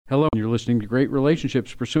Hello, you're listening to Great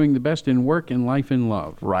Relationships, pursuing the best in work and life and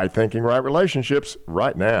love. Right thinking, right relationships,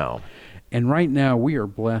 right now. And right now, we are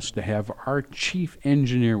blessed to have our chief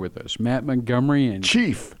engineer with us, Matt Montgomery. And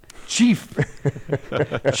Chief,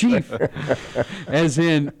 as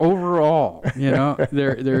in overall,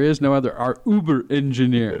 there is no other. Our Uber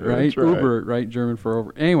engineer, right? That's right. Uber, right? German for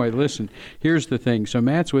over. Anyway, listen, here's the thing. So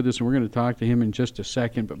Matt's with us, and we're going to talk to him in just a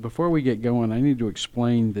second. But before we get going, I need to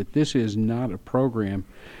explain that this is not a program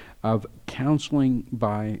of counseling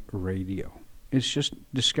by radio. It's just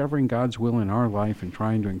discovering God's will in our life and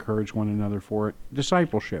trying to encourage one another for it.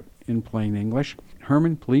 Discipleship, in plain English.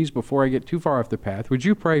 Herman, please, before I get too far off the path, would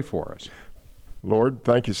you pray for us? Lord,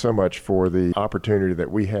 thank you so much for the opportunity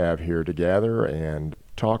that we have here to gather and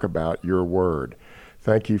talk about your word.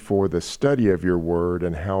 Thank you for the study of your word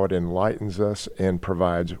and how it enlightens us and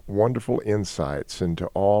provides wonderful insights into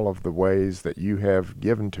all of the ways that you have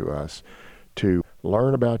given to us to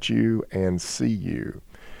learn about you and see you.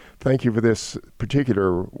 Thank you for this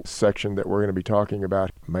particular section that we're going to be talking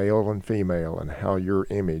about, male and female, and how your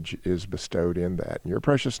image is bestowed in that. In your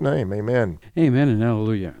precious name, amen. Amen and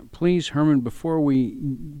hallelujah. Please, Herman, before we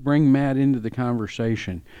bring Matt into the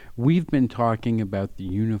conversation, we've been talking about the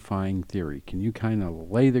unifying theory. Can you kind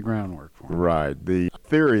of lay the groundwork for me? Right. The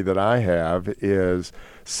theory that I have is,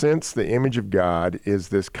 since the image of God is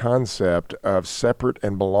this concept of separate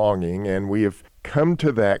and belonging, and we have come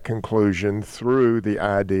to that conclusion through the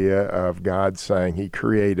idea of God saying he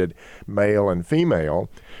created male and female.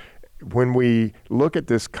 When we look at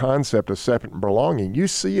this concept of separate and belonging, you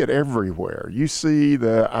see it everywhere. You see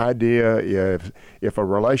the idea if a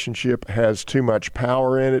relationship has too much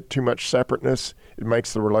power in it, too much separateness, it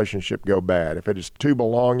makes the relationship go bad. If it is too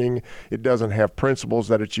belonging, it doesn't have principles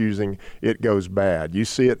that it's using, it goes bad. You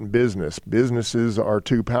see it in business. Businesses are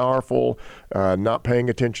too powerful, not paying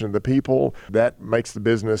attention to the people. That makes the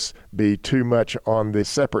business be too much on the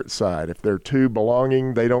separate side. If they're too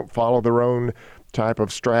belonging, they don't follow their own type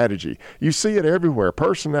of strategy. You see it everywhere.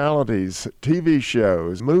 Personalities, TV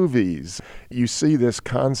shows, movies. You see this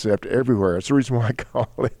concept everywhere. It's the reason why I call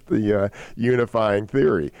it the unifying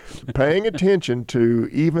theory. Paying attention to,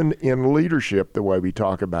 even in leadership, the way we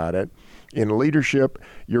talk about it, in leadership,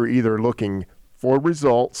 you're either looking for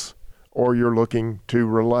results or you're looking to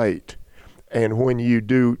relate. And when you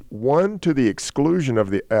do one to the exclusion of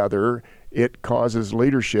the other, it causes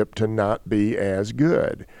leadership to not be as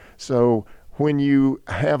good. So when you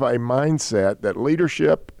have a mindset that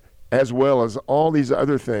leadership, as well as all these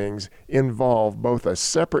other things, involve both a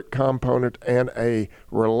separate component and a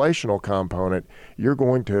relational component, you're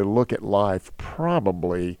going to look at life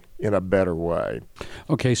probably in a better way.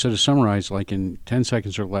 Okay, so to summarize, like in 10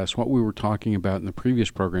 seconds or less, what we were talking about in the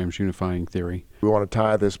previous program's unifying theory. We want to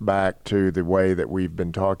tie this back to the way that we've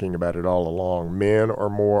been talking about it all along. Men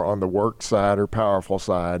are more on the work side or powerful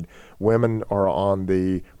side. Women are on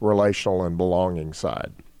the relational and belonging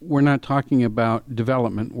side. We're not talking about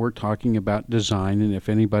development, we're talking about design, and if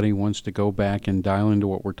anybody wants to go back and dial into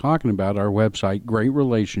what we're talking about, our website, Great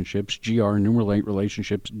Relationships,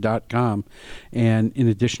 grnumerate.com, and in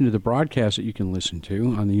addition to the broadcast that you can listen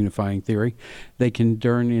to on the unifying theory, they can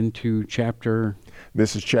turn into chapter...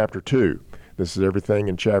 This is chapter 2. This is everything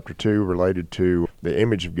in chapter 2 related to the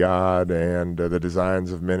image of God and the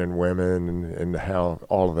designs of men and women and how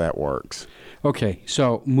all of that works. Okay,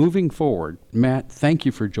 so moving forward, Matt, thank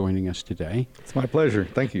you for joining us today. It's my pleasure.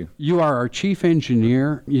 Thank you. You are our chief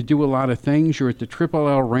engineer. You do a lot of things. You're at the Triple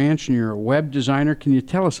L Ranch, and you're a web designer. Can you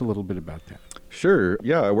tell us a little bit about that? Sure.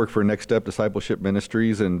 Yeah, I work for Next Step Discipleship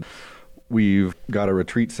Ministries, and we've got a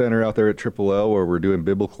retreat center out there at Triple L where we're doing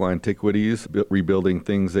biblical antiquities, rebuilding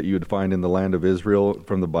things that you would find in the land of Israel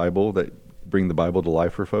from the Bible that bring the Bible to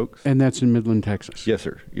life for folks. And that's in Midland, Texas? Yes,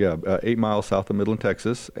 sir. Yeah, 8 miles south of Midland,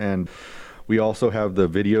 Texas. And we also have the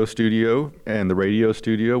video studio and the radio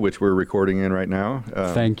studio, which we're recording in right now.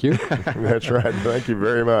 Thank you. That's right. Thank you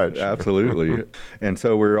very much. Absolutely. And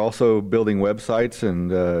so we're also building websites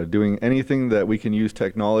and doing anything that we can use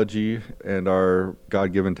technology and our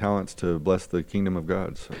God-given talents to bless the kingdom of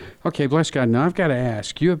God. So. Okay, bless God. Now I've got to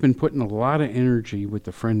ask, you have been putting a lot of energy with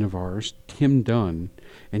a friend of ours, Tim Dunn,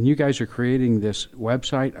 and you guys are creating this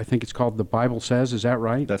website. I think it's called The Bible Says. Is that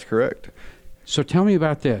right? That's correct. So tell me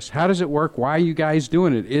about this. How does it work? Why are you guys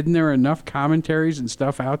doing it? Isn't there enough commentaries and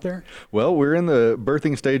stuff out there? Well, we're in the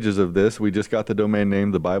birthing stages of this. We just got the domain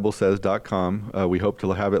name, thebiblesays.com. We hope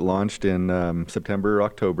to have it launched in September or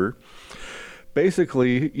October.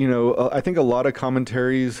 Basically, I think a lot of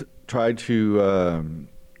commentaries try to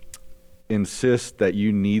insist that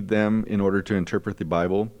you need them in order to interpret the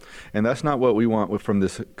Bible. And that's not what we want from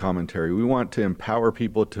this commentary. We want to empower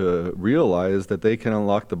people to realize that they can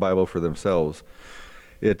unlock the Bible for themselves.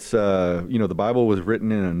 It's, the Bible was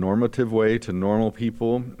written in a normative way to normal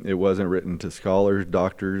people. It wasn't written to scholars,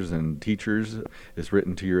 doctors, and teachers. It's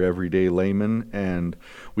written to your everyday layman. And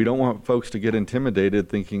we don't want folks to get intimidated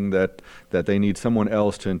thinking that they need someone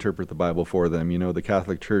else to interpret the Bible for them. The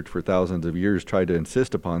Catholic Church for thousands of years tried to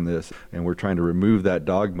insist upon this, and we're trying to remove that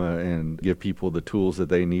dogma and give people the tools that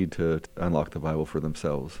they need to unlock the Bible for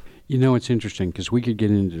themselves. It's interesting because we could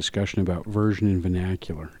get into discussion about version and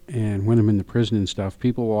vernacular. And when I'm in the prison and stuff,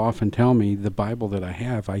 people will often tell me the Bible that I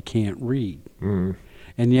have, I can't read. Mm.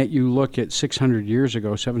 And yet you look at 600 years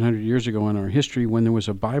ago, 700 years ago in our history, when there was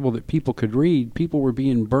a Bible that people could read, people were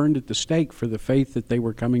being burned at the stake for the faith that they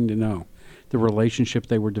were coming to know, the relationship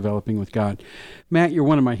they were developing with God. Matt, you're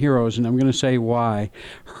one of my heroes, and I'm going to say why.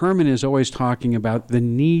 Herman is always talking about the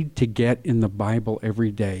need to get in the Bible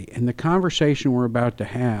every day. And the conversation we're about to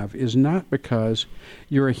have is not because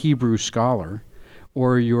you're a Hebrew scholar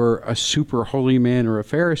or you're a super holy man or a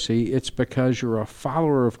Pharisee. It's because you're a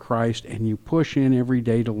follower of Christ and you push in every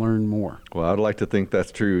day to learn more. Well, I'd like to think that's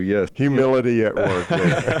true, yes. Humility at work.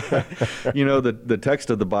 The text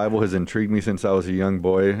of the Bible has intrigued me since I was a young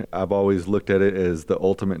boy. I've always looked at it as the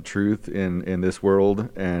ultimate truth in this world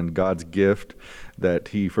and God's gift that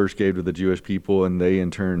he first gave to the Jewish people and they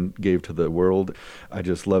in turn gave to the world. I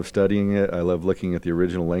just love studying it. I love looking at the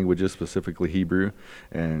original languages, specifically Hebrew,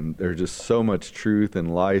 and there's just so much truth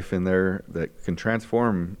and life in there that can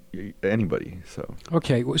transform anybody.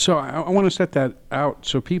 Okay, so I want to set that out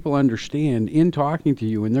so people understand in talking to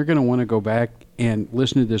you, and they're going to want to go back and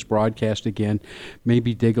listen to this broadcast again,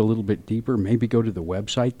 maybe dig a little bit deeper, maybe go to the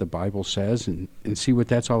website, The Bible Says, and see what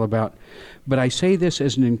that's all about. But I say this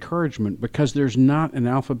as an encouragement because there's not an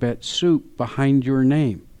alphabet soup behind your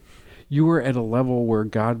name. You are at a level where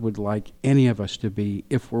God would like any of us to be,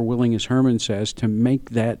 if we're willing, as Herman says, to make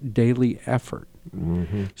that daily effort.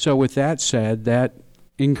 Mm-hmm. So with that said, that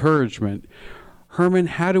encouragement, Herman,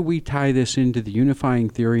 how do we tie this into the unifying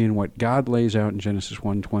theory and what God lays out in Genesis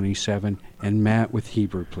 1:27? And Matt with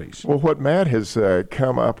Hebrew, please. Well, what Matt has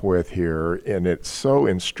come up with here, and it's so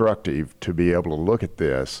instructive to be able to look at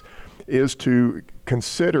this, is to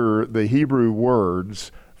consider the Hebrew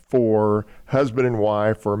words for husband and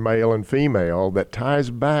wife or male and female that ties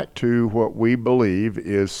back to what we believe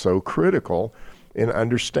is so critical in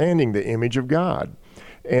understanding the image of God.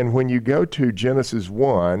 And when you go to Genesis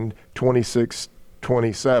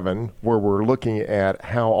 1:26-27, where we're looking at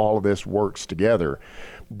how all of this works together,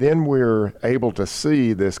 then we're able to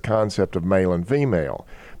see this concept of male and female.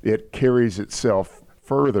 It carries itself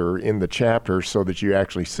further in the chapter so that you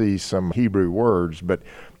actually see some Hebrew words. But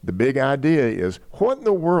the big idea is, what in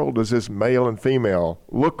the world does this male and female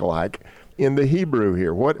look like in the Hebrew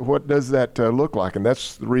here? What does that look like? And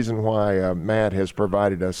that's the reason why Matt has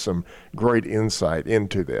provided us some great insight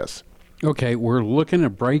into this. Okay, we're looking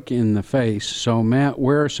at break in the face. So, Matt,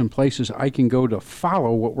 where are some places I can go to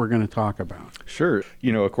follow what we're going to talk about? Sure.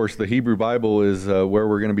 Of course, the Hebrew Bible is where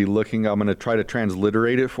we're going to be looking. I'm going to try to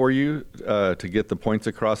transliterate it for you to get the points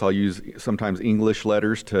across. I'll use sometimes English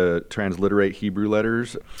letters to transliterate Hebrew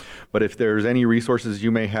letters. But if there's any resources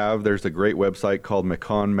you may have, there's a great website called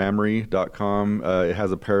mekonmamre.com. It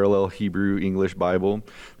has a parallel Hebrew-English Bible.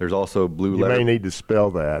 There's also Blue Letter. You may need to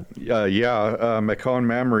spell that. Mekon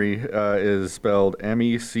Mamre is spelled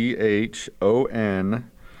MECHON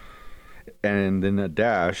and then a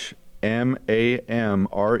dash MAMRE.org.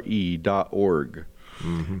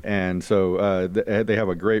 Mm-hmm. And so they have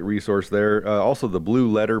a great resource there. Also, the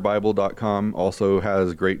blueletterbible.com also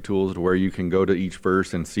has great tools to where you can go to each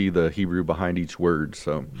verse and see the Hebrew behind each word.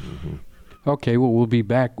 So. Mm-hmm. Okay, well, we'll be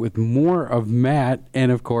back with more of Matt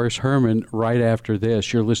and, of course, Herman right after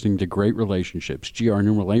this. You're listening to Great Relationships,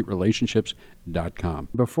 GR8 relationships.com.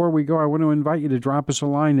 Before we go, I want to invite you to drop us a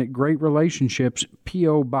line at Great Relationships,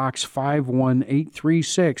 P.O. Box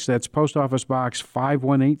 51836. That's Post Office Box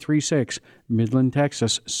 51836, Midland,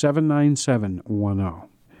 Texas 79710.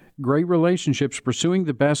 Great Relationships, pursuing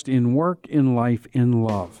the best in work, in life, in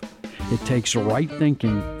love. It takes right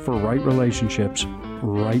thinking for right relationships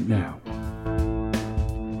right now.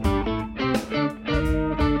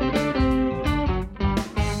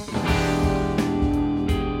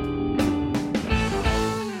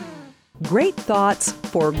 Great thoughts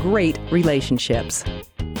for great relationships.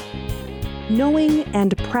 Knowing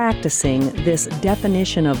and practicing this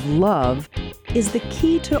definition of love is the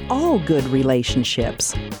key to all good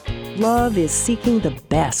relationships. Love is seeking the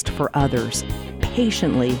best for others,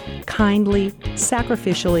 patiently, kindly,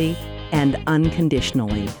 sacrificially, and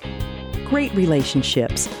unconditionally. great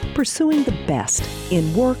relationships, pursuing the best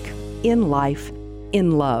in work, in life,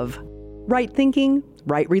 in love. Right thinking,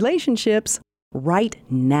 right relationships, right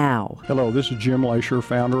now. Hello, this is Jim Lasher,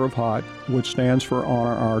 founder of HOT, which stands for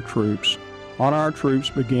Honor Our Troops. Honor Our Troops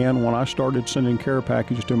began when I started sending care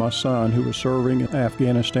packages to my son who was serving in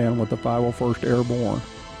Afghanistan with the 501st Airborne.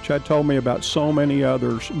 Chad told me about so many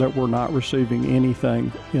others that were not receiving anything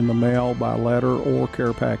in the mail, by letter, or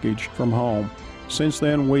care package from home. Since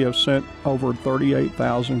then, we have sent over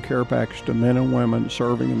 38,000 care packages to men and women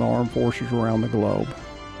serving in the armed forces around the globe.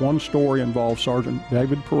 One story involves Sergeant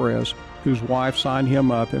David Perez, whose wife signed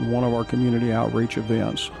him up in one of our community outreach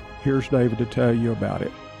events. Here's David to tell you about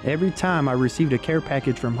it. Every time I received a care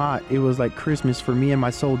package from HOT, it was like Christmas for me and my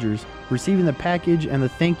soldiers. Receiving the package and the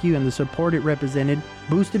thank you and the support it represented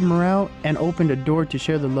boosted morale and opened a door to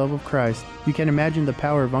share the love of Christ. You can imagine the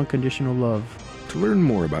power of unconditional love. To learn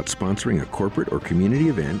more about sponsoring a corporate or community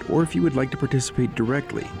event, or if you would like to participate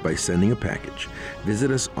directly by sending a package,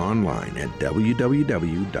 visit us online at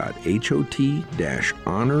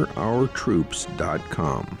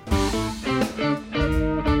www.hot-honorourtroops.com.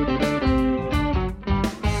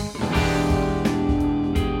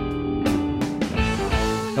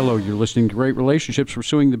 Hello, you're listening to Great Relationships,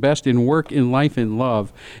 pursuing the best in work, in life, in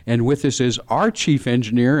love. And with us is our chief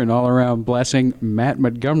engineer and all-around blessing, Matt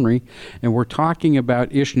Montgomery. And we're talking about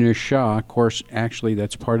Ishna Shah. Of course, actually,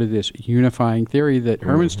 that's part of this unifying theory that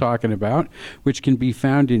Herman's talking about, which can be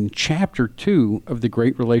found in Chapter 2 of the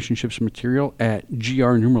Great Relationships material at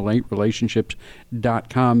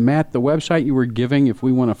grnumeralaterelationships.com. Matt, the website you were giving, if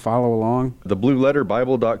we want to follow along.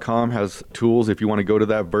 TheBlueLetterBible.com has tools if you want to go to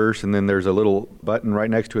that verse, and then there's a little button right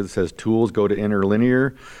next to it that says Tools. Go to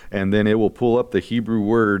Interlinear, and then it will pull up the Hebrew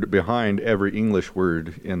word behind every English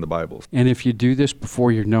word in the Bible. And if you do this,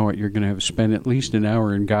 before you know it, you're going to have spent at least an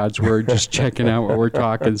hour in God's Word just checking out what we're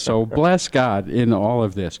talking. So bless God in all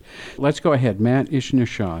of this. Let's go ahead. Matt, Ishna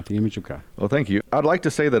Shah, the image of God. Well, thank you. I'd like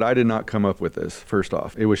to say that I did not come up with this, first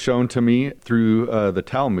off. It was shown to me through the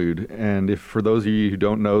Talmud. And if for those of you who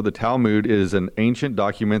don't know, the Talmud is an ancient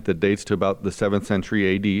document that dates to about the 7th century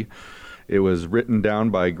A.D. It was written down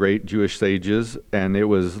by great Jewish sages, and it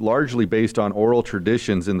was largely based on oral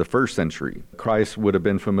traditions in the 1st century. Christ would have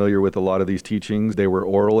been familiar with a lot of these teachings. They were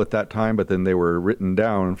oral at that time, but then they were written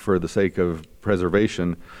down for the sake of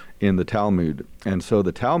preservation in the Talmud. And so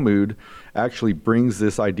the Talmud actually brings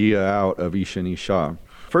this idea out of Ish and Isha.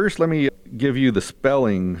 First, let me give you the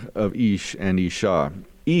spelling of Ish and Isha.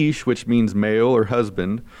 Ish, which means male or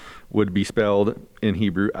husband, would be spelled in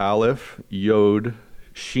Hebrew Aleph, Yod,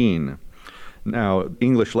 Shin. Now,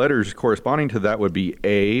 English letters corresponding to that would be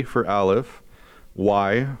A for Aleph,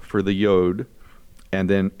 Y for the Yod, and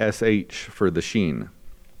then SH for the Shin.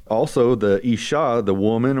 Also, the Isha, the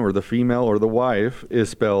woman or the female or the wife,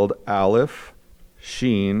 is spelled Aleph,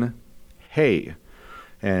 Shin, Hey.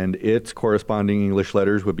 And its corresponding English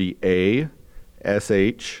letters would be A,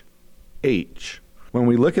 SH, H. When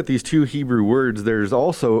we look at these two Hebrew words, there's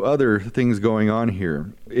also other things going on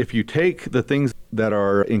here. If you take the things that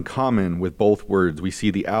are in common with both words, we see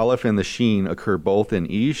the Aleph and the Shin occur both in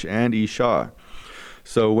Ish and Isha.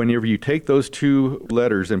 So whenever you take those two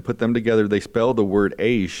letters and put them together, they spell the word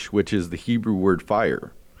Aish, which is the Hebrew word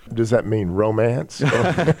fire. Does that mean romance?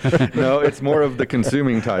 No, it's more of the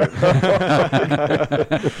consuming type.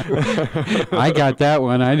 I got that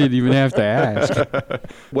one. I didn't even have to ask.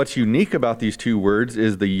 What's unique about these two words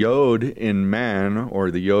is the Yod in man,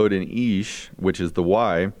 or the Yod in Ish, which is the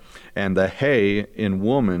Y, and the Hey in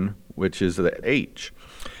woman, which is the H.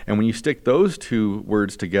 And when you stick those two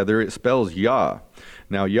words together, it spells Yah.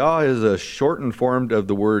 Now, Yah is a shortened form of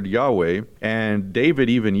the word Yahweh, and David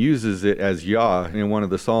even uses it as Yah in one of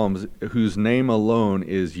the Psalms, whose name alone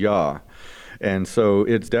is Yah. And so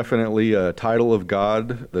it's definitely a title of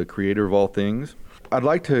God, the creator of all things. I'd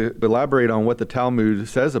like to elaborate on what the Talmud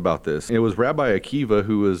says about this. It was Rabbi Akiva,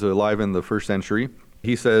 who was alive in the 1st century.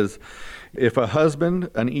 He says, if a husband,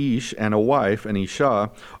 an Ish, and a wife, an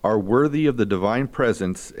Isha, are worthy of the divine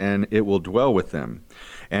presence, and it will dwell with them.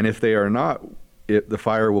 And if they are not, the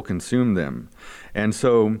fire will consume them. And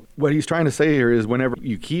so what he's trying to say here is whenever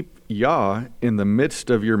you keep Yah in the midst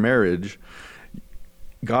of your marriage,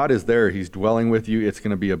 God is there. He's dwelling with you. It's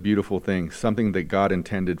going to be a beautiful thing, something that God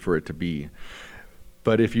intended for it to be.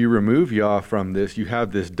 But if you remove Yah from this, you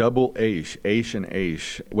have this double Aish and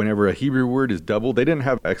Aish. Whenever a Hebrew word is double, they didn't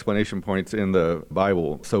have exclamation points in the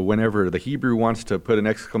Bible. So whenever the Hebrew wants to put an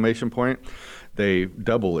exclamation point, they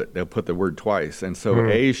double it. They'll put the word twice. And so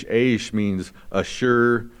Aish means a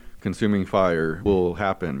sure consuming fire will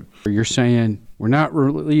happen. You're saying we're not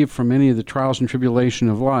relieved from any of the trials and tribulation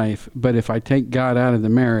of life, but if I take God out of the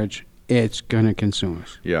marriage, it's going to consume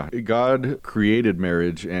us. Yeah, God created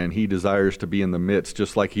marriage, and he desires to be in the midst,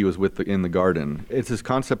 just like he was in the garden. It's this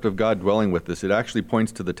concept of God dwelling with us. It actually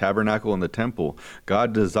points to the tabernacle and the temple.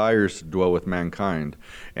 God desires to dwell with mankind,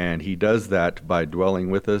 and he does that by dwelling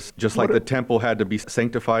with us. Just like the temple had to be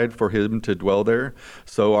sanctified for him to dwell there,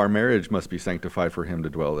 so our marriage must be sanctified for him to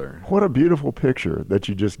dwell there. What a beautiful picture that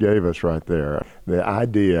you just gave us right there. The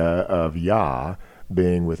idea of Yah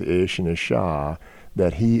being with Ish and Ishah,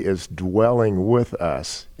 that he is dwelling with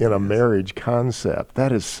us in a marriage concept.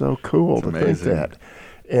 That is so cool It's to amazing. think that.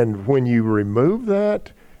 And when you remove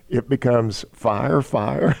that, it becomes fire.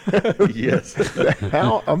 Yes.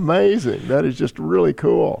 How amazing. That is just really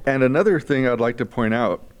cool. And another thing I'd like to point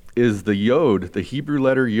out is the yod, the Hebrew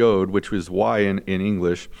letter yod, which is Y in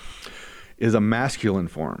English, is a masculine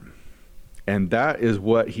form. And that is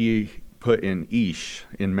what he put in Ish,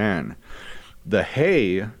 in man. The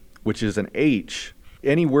Hey, which is an H,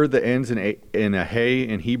 any word that ends in a Hey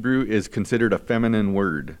in Hebrew is considered a feminine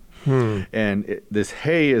word. And this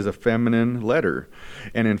Hey is a feminine letter.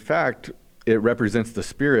 And in fact, it represents the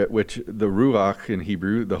Spirit, which the Ruach in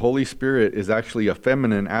Hebrew, the Holy Spirit, is actually a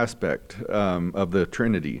feminine aspect of the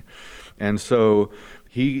Trinity. And so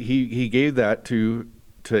he gave that to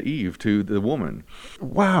Eve, to the woman.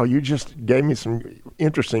 Wow, you just gave me some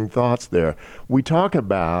interesting thoughts there. We talk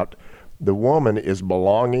about the woman is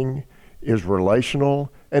belonging, is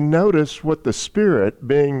relational, and notice what the Spirit,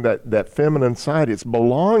 being that feminine side, it's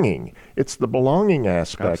belonging. It's the belonging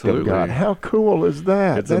aspect Absolutely. of God. How cool is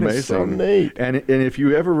that? It's That amazing. is so neat. And if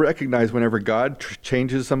you ever recognize whenever God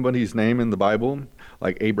changes somebody's name in the Bible,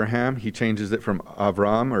 like Abraham, he changes it from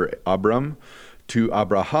Avram or Abram to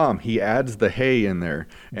Abraham. He adds the Hey in there.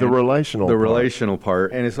 The relational The part. relational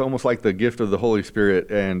part. And it's almost like the gift of the Holy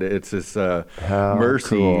Spirit, and it's this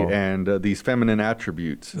mercy cool. and these feminine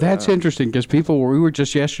attributes. That's interesting because we were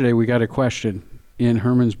just yesterday, we got a question in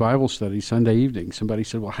Herman's Bible study Sunday evening. Somebody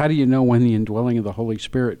said, well, how do you know when the indwelling of the Holy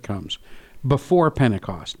Spirit comes? Before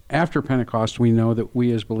Pentecost. After Pentecost, we know that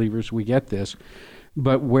we as believers, we get this.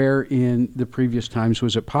 But where in the previous times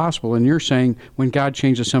was it possible? And you're saying when God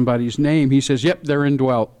changes somebody's name, he says, yep, they're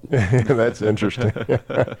indwelt. That's interesting.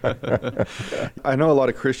 I know a lot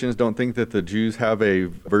of Christians don't think that the Jews have a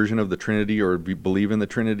version of the Trinity or believe in the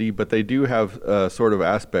Trinity, but they do have a sort of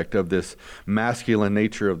aspect of this masculine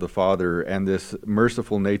nature of the Father and this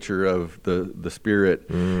merciful nature of the Spirit.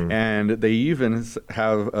 And they even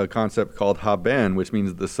have a concept called Haben, which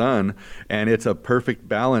means the Son, and it's a perfect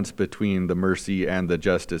balance between the mercy and the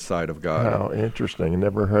justice side of God. How interesting. I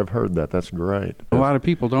never have heard that. That's great. A lot of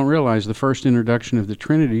people don't realize the first introduction of the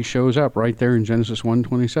Trinity shows up right there in Genesis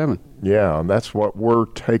 1:27. Yeah, and that's what we're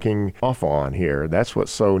taking off on here. That's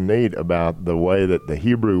what's so neat about the way that the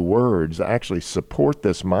Hebrew words actually support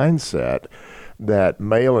this mindset that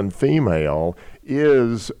male and female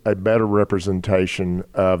is a better representation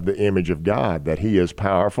of the image of God, that he is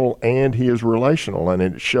powerful and he is relational, and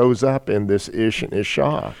it shows up in this Ish and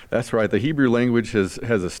Ishah. That's right. The Hebrew language has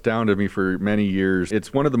astounded me for many years.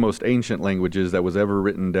 It's one of the most ancient languages that was ever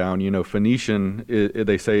written down. You know, Phoenician,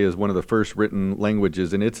 they say, is one of the first written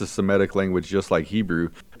languages, and it's a Semitic language just like Hebrew.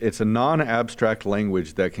 It's a non-abstract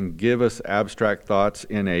language that can give us abstract thoughts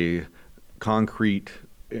in a concrete,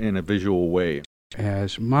 in a visual way.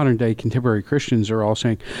 As modern-day contemporary Christians are all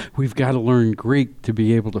saying, we've got to learn Greek to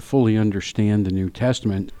be able to fully understand the New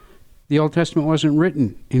Testament. The Old Testament wasn't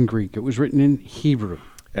written in Greek. It was written in Hebrew.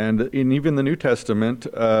 And in even the New Testament,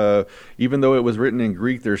 even though it was written in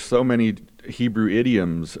Greek, there's so many Hebrew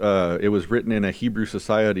idioms. It was written in a Hebrew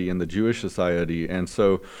society, in the Jewish society. And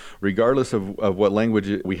so regardless of what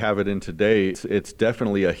language we have it in today, it's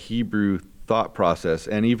definitely a Hebrew thought process.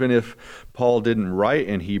 And even if Paul didn't write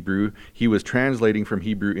in Hebrew, he was translating from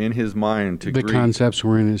Hebrew in his mind to The Greek. concepts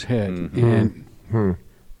were in his head. And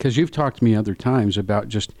because you've talked to me other times about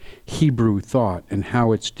just Hebrew thought and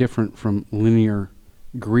how it's different from linear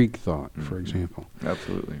Greek thought, for example.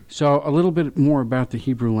 Absolutely. So a little bit more about the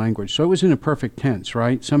Hebrew language. So it was in a perfect tense,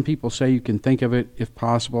 right? Some people say you can think of it, if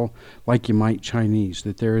possible, like you might Chinese,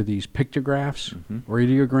 that there are these pictographs or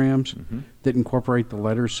ideograms that incorporate the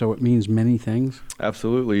letters so it means many things.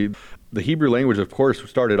 Absolutely. The Hebrew language, of course,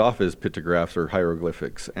 started off as pictographs or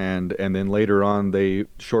hieroglyphics, and then later on they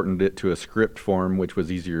shortened it to a script form, which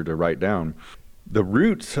was easier to write down. The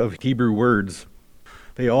roots of Hebrew words,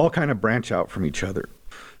 they all kind of branch out from each other.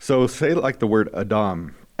 So say like the word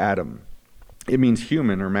Adam, it means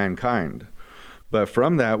human or mankind. But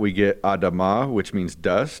from that we get Adamah, which means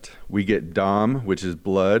dust. We get Dam, which is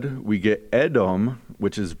blood. We get Edom,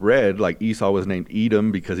 which is red, like Esau was named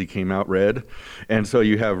Edom because he came out red. And so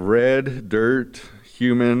you have red, dirt,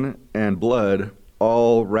 human, and blood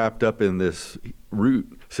all wrapped up in this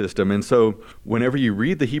root system. And so whenever you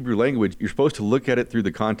read the Hebrew language, you're supposed to look at it through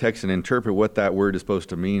the context and interpret what that word is supposed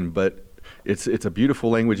to mean. But it's a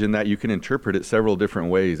beautiful language in that you can interpret it several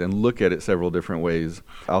different ways and look at it several different ways.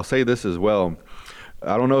 I'll say this as well.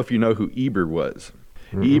 I don't know if you know who Eber was.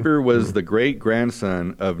 Eber was the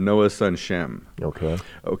great-grandson of Noah's son Shem.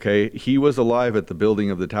 Okay. He was alive at the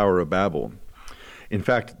building of the Tower of Babel. In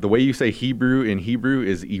fact, the way you say Hebrew in Hebrew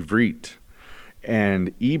is Ivrit.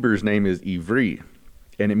 And Eber's name is Ivri,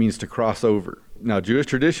 and it means to cross over. Now, Jewish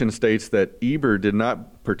tradition states that Eber did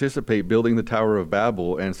not participate building the Tower of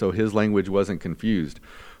Babel, and so his language wasn't confused.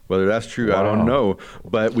 Whether that's true, I don't know.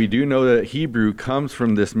 But we do know that Hebrew comes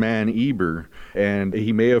from this man, Eber, and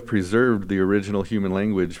he may have preserved the original human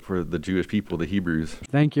language for the Jewish people, the Hebrews.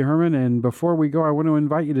 Thank you, Herman. And before we go, I want to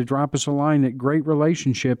invite you to drop us a line at Great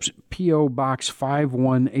Relationships, P.O. Box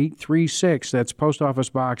 51836. That's Post Office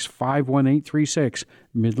Box 51836,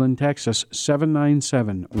 Midland, Texas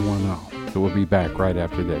 79710. So we'll be back right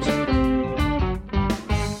after this.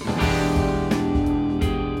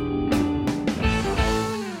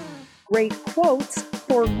 Great quotes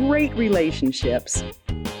for great relationships.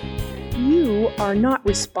 You are not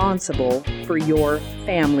responsible for your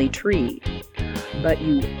family tree, but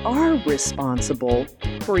you are responsible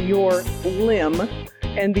for your limb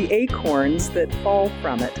and the acorns that fall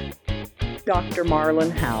from it. Dr.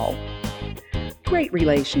 Marlon Howell. Great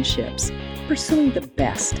relationships, pursuing the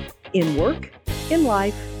best in work, in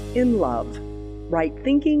life, in love. Right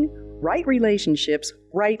thinking, right relationships,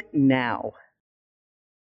 right now.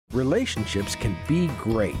 Relationships can be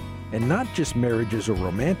great, and not just marriages or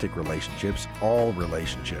romantic relationships, all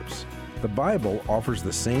relationships. The Bible offers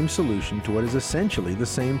the same solution to what is essentially the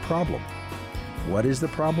same problem. What is the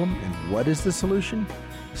problem and what is the solution?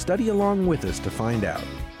 Study along with us to find out.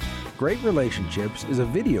 Great Relationships is a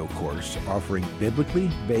video course offering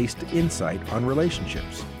biblically based insight on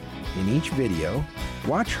relationships. In each video,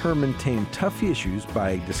 watch Herman tame tough issues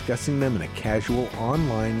by discussing them in a casual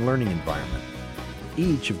online learning environment.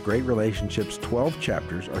 Each of Great Relationships' 12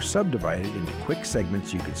 chapters are subdivided into quick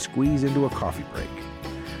segments you could squeeze into a coffee break.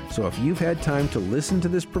 So if you've had time to listen to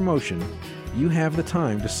this promotion, you have the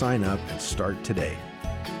time to sign up and start today.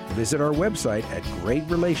 Visit our website at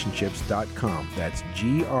greatrelationships.com. That's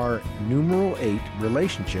GR8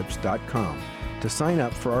 relationships.com to sign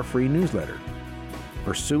up for our free newsletter.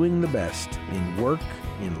 Pursuing the best in work,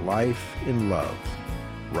 in life, in love.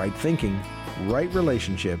 Right thinking, right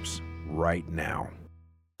relationships, right now.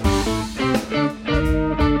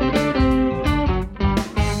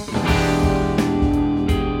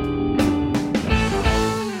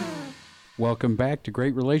 Welcome back to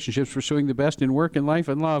Great Relationships, pursuing the best in work and life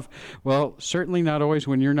and love. Well, certainly not always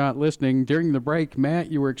when you're not listening. During the break,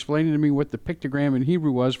 Matt, you were explaining to me what the pictogram in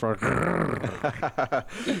Hebrew was for.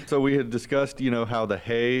 So we had discussed, how the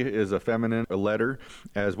He is a feminine letter,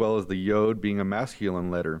 as well as the Yod being a masculine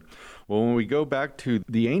letter. Well, when we go back to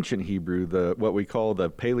the ancient Hebrew, what we call the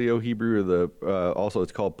Paleo-Hebrew, or also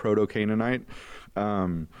it's called Proto-Canaanite,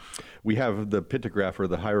 we have the pictograph or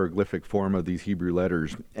the hieroglyphic form of these Hebrew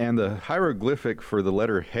letters. And the hieroglyphic for the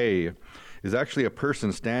letter He is actually a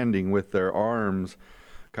person standing with their arms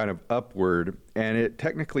kind of upward, and it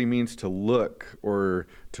technically means to look or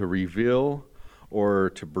to reveal or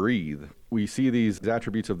to breathe. We see these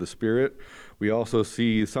attributes of the Spirit. We also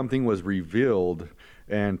see something was revealed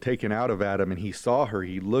and taken out of Adam, and he saw her,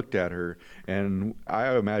 he looked at her, and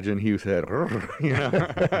I imagine he said,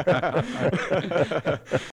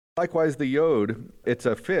 Likewise, the Yod, it's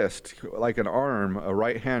a fist, like an arm, a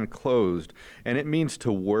right hand closed, and it means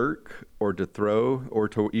to work or to throw or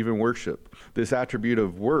to even worship. This attribute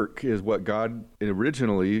of work is what God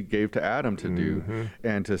originally gave to Adam to do,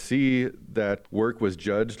 and to see that work was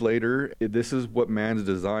judged later. This is what man's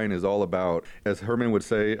design is all about. As Herman would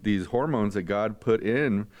say, these hormones that God put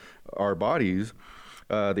in our bodies,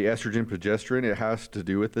 the estrogen, progesterone, it has to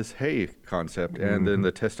do with this He concept. And then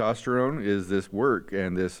the testosterone is this work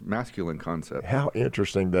and this masculine concept. How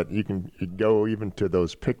interesting that you can go even to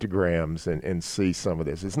those pictograms and see some of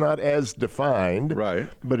this. It's not as defined, right,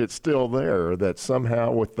 but it's still there, that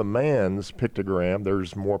somehow with the man's pictogram,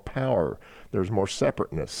 there's more power. There's more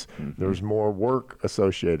separateness. There's more work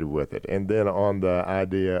associated with it. And then on the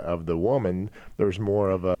idea of the woman, there's more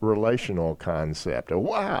of a relational concept.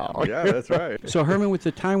 Wow. Yeah, that's right. So, Herman, with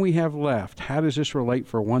the time we have left, how does this relate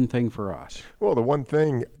for one thing for us? Well, the one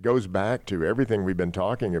thing goes back to everything we've been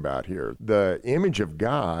talking about here. The image of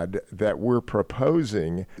God that we're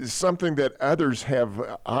proposing is something that others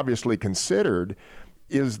have obviously considered,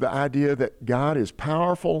 is the idea that God is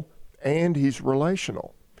powerful and he's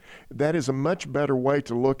relational. That is a much better way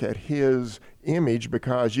to look at his image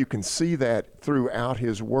because you can see that throughout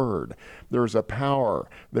his word. There's a power,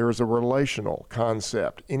 there's a relational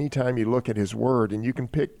concept. Anytime you look at his word, and you can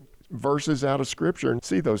pick verses out of Scripture and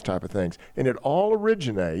see those type of things. And it all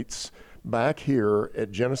originates back here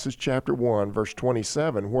at Genesis chapter 1, verse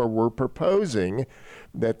 27, where we're proposing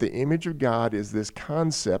that the image of God is this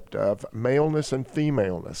concept of maleness and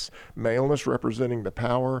femaleness. Maleness representing the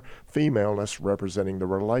power, femaleness representing the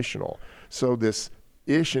relational. So this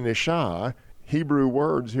ish and isha, Hebrew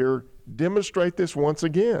words here, demonstrate this once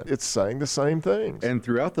again. It's saying the same things. And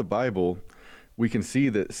throughout the Bible, we can see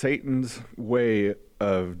that Satan's way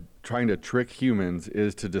of trying to trick humans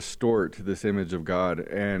is to distort this image of God.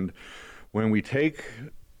 And when we take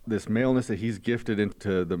this maleness that he's gifted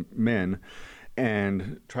into the men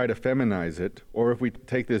and try to feminize it, or if we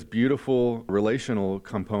take this beautiful relational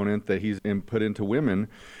component that he's put into women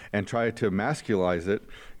and try to masculize it,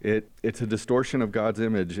 it's a distortion of God's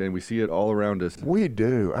image, and we see it all around us. We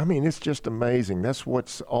do. I mean, it's just amazing. That's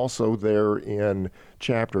what's also there in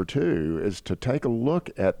chapter 2, is to take a look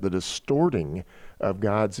at the distorting of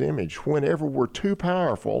God's image. Whenever we're too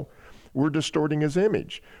powerful, we're distorting his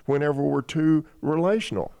image. Whenever we're too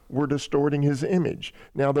relational, we're distorting his image.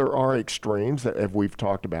 Now, there are extremes that, as we've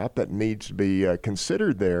talked about, that needs to be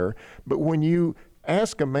considered there. But when you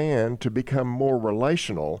ask a man to become more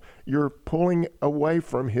relational, you're pulling away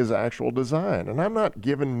from his actual design. And I'm not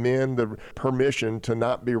giving men the permission to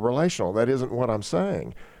not be relational. That isn't what I'm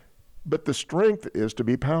saying. But the strength is to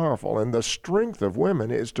be powerful, and the strength of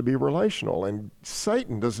women is to be relational. And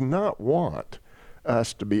Satan does not want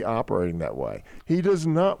us to be operating that way. He does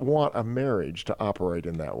not want a marriage to operate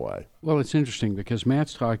in that way. Well, it's interesting because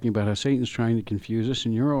Matt's talking about how Satan's trying to confuse us,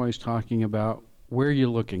 and you're always talking about where you're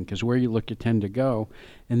looking, because where you look, you tend to go,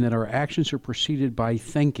 and that our actions are preceded by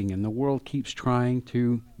thinking, and the world keeps trying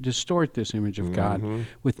to distort this image of God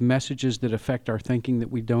with messages that affect our thinking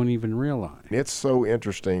that we don't even realize. It's so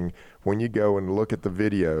interesting when you go and look at the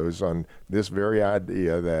videos on this very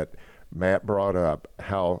idea that Matt brought up,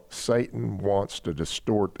 how Satan wants to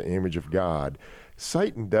distort the image of God.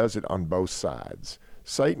 Satan does it on both sides.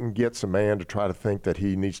 Satan gets a man to try to think that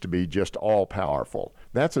he needs to be just all-powerful.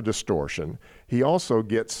 That's a distortion. He also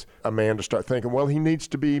gets a man to start thinking, well, he needs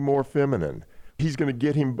to be more feminine. He's going to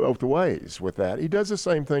get him both ways with that. He does the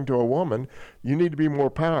same thing to a woman. You need to be more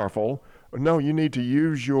powerful. No, you need to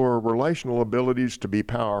use your relational abilities to be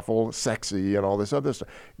powerful, sexy, and all this other stuff.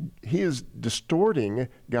 He is distorting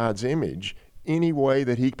God's image any way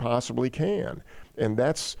that he possibly can. And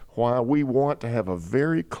that's why we want to have a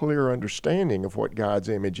very clear understanding of what God's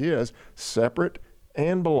image is, separate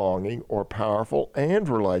and belonging, or powerful and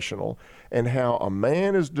relational, and how a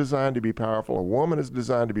man is designed to be powerful, a woman is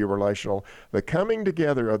designed to be relational. The coming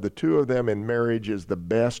together of the two of them in marriage is the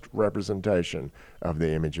best representation of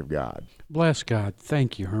the image of God. Bless God.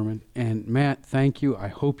 Thank you, Herman. And Matt, thank you. I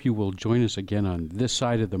hope you will join us again on this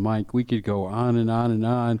side of the mic. We could go on and on and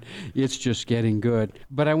on. It's just getting good.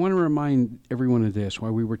 But I want to remind everyone of this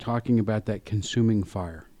while we were talking about that consuming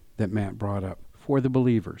fire that Matt brought up. For the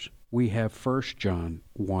believers, we have 1 John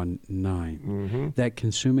 1:9. That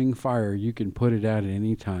consuming fire, you can put it out at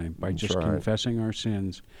any time by just confessing our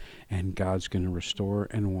sins, and God's going to restore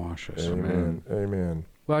and wash us. Amen. Amen.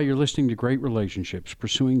 Well, you're listening to Great Relationships,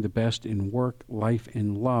 Pursuing the Best in Work, Life,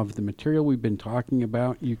 and Love. The material we've been talking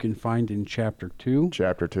about you can find in Chapter 2.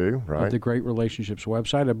 Chapter 2, right. Of the Great Relationships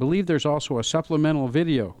website. I believe there's also a supplemental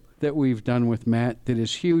video that we've done with Matt that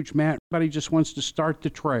is huge. Matt, everybody just wants to start the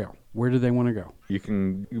trail. Where do they want to go? You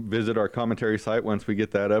can visit our commentary site. Once we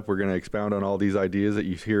get that up, we're going to expound on all these ideas that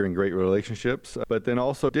you hear in Great Relationships, but then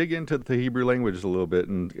also dig into the Hebrew language a little bit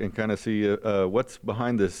and kind of see what's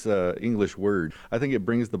behind this English word. I think it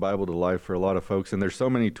brings the Bible to life for a lot of folks, and there's so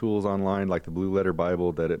many tools online like the Blue Letter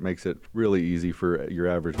Bible that it makes it really easy for your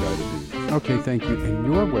average guy to do. Okay, thank you. And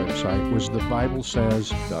your website was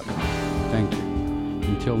thebiblesays.com. Thank you.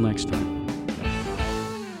 Until next time.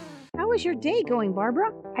 How was your day going,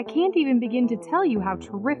 Barbara? I can't even begin to tell you how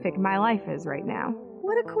terrific my life is right now.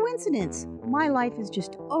 What a coincidence. My life is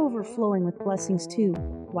just overflowing with blessings, too.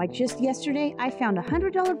 Why, just yesterday, I found a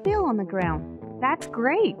 $100 bill on the ground. That's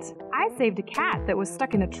great. I saved a cat that was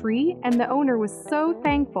stuck in a tree, and the owner was so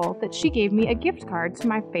thankful that she gave me a gift card to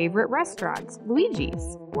my favorite restaurants,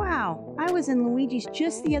 Luigi's. Wow, I was in Luigi's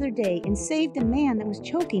just the other day and saved a man that was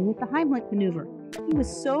choking with the Heimlich maneuver. He was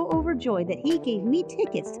so overjoyed that he gave me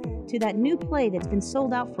tickets to that new play that's been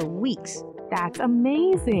sold out for weeks. That's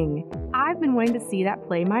amazing. I've been wanting to see that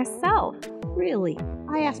play myself. Really?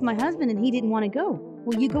 I asked my husband and he didn't want to go.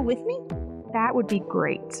 Will you go with me? That would be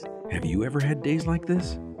great. Have you ever had days like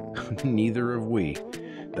this? Neither have we.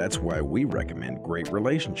 That's why we recommend Great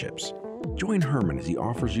Relationships. Join Herman as he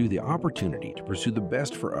offers you the opportunity to pursue the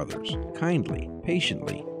best for others, kindly,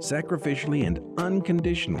 patiently, sacrificially, and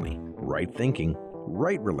unconditionally. Right thinking,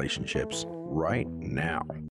 right relationships, right now.